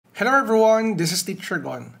Hello everyone, this is Teacher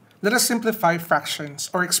Gon. Let us simplify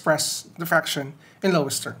fractions or express the fraction in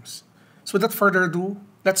lowest terms. So without further ado,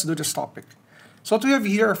 let's do this topic. So what we have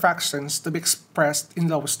here are fractions to be expressed in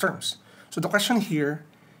lowest terms. So the question here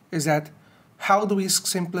is that how do we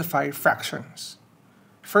simplify fractions?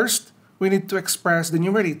 First, we need to express the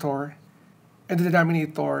numerator and the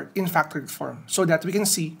denominator in factored form so that we can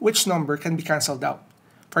see which number can be cancelled out.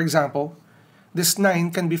 For example, this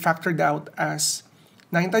 9 can be factored out as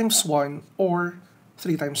 9 times 1 or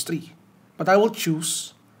 3 times 3. But I will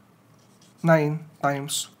choose 9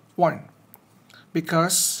 times 1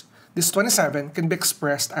 because this 27 can be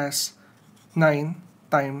expressed as 9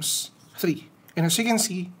 times 3. And as you can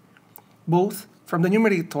see, both from the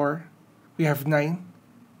numerator, we have 9,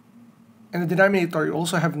 and the denominator, you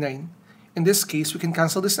also have 9. In this case, we can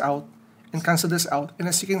cancel this out and cancel this out. And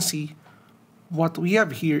as you can see, what we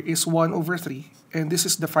have here is 1 over 3. And this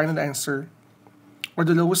is the final answer, or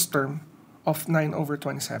the lowest term, of 9 over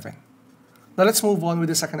 27. Now let's move on with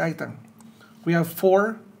the second item. We have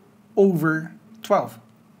 4 over 12.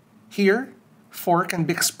 Here, 4 can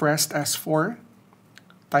be expressed as 4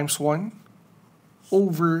 times 1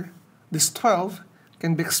 over this 12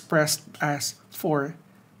 can be expressed as 4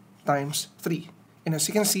 times 3. And as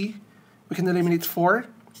you can see, we can eliminate 4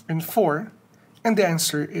 and 4, and the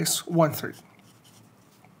answer is 1/3.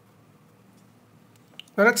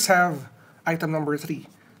 Now let's have item number 3,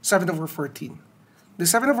 7 over 14. The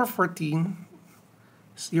 7 over 14,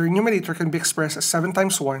 your numerator can be expressed as 7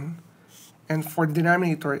 times 1, and for the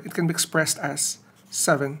denominator, it can be expressed as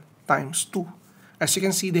 7 times 2. As you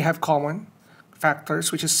can see, they have common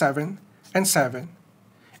factors, which is 7 and 7.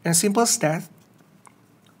 And simple as that,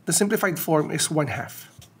 the simplified form is 1/2.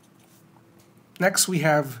 Next, we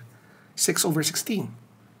have 6 over 16.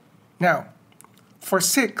 Now, for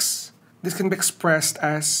 6, this can be expressed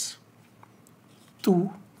as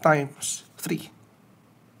 2 times 3.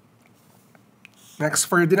 Next,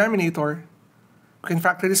 for your denominator, we can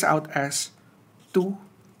factor this out as 2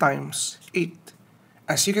 times 8.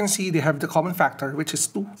 As you can see, they have the common factor, which is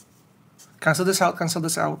 2. Cancel this out, cancel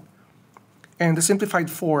this out. And the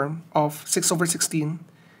simplified form of 6 over 16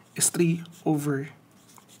 is 3 over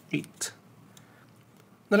 8.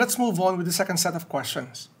 Now let's move on with the second set of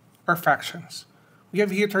questions, or fractions. We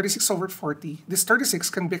have here 36 over 40. This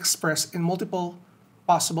 36 can be expressed in multiple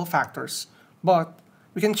possible factors, but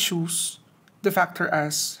we can choose the factor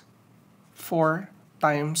as 4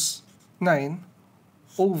 times 9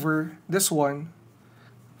 over this one.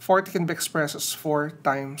 40 can be expressed as 4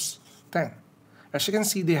 times 10. As you can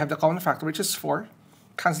see, they have the common factor, which is 4.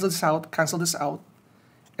 Cancel this out,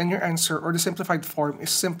 and your answer, or the simplified form, is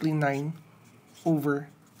simply 9 over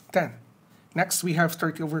 10. Next, we have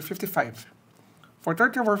 30 over 55. For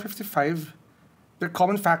 30 over 55, their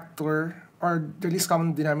common factor, or the least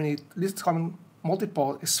common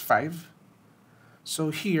multiple, is 5. So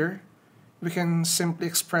here, we can simply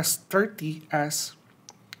express 30 as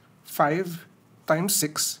 5 times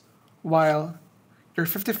 6, while your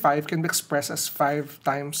 55 can be expressed as 5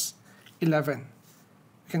 times 11.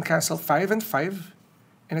 You can cancel 5 and 5,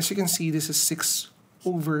 and as you can see, this is 6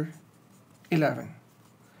 over 11.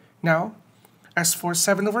 Now, as for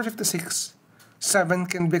 7 over 56, 7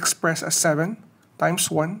 can be expressed as 7 times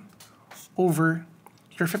 1 over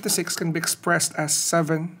your 56 can be expressed as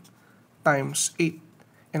 7 times 8.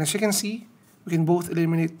 And as you can see, we can both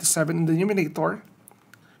eliminate the 7 in the numerator.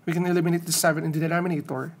 We can eliminate the 7 in the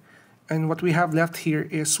denominator. And what we have left here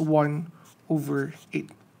is 1 over 8.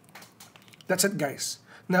 That's it, guys.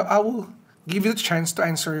 Now, I will give you the chance to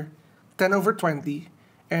answer 10 over 20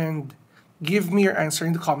 and give me your answer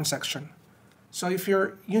in the comment section. So if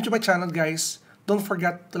you're new to my channel, guys, don't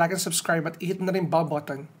forget to like and subscribe at hit na rin bell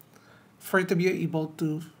button for you to be able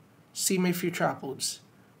to see my future uploads.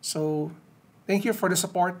 So, thank you for the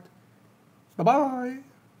support. Bye-bye!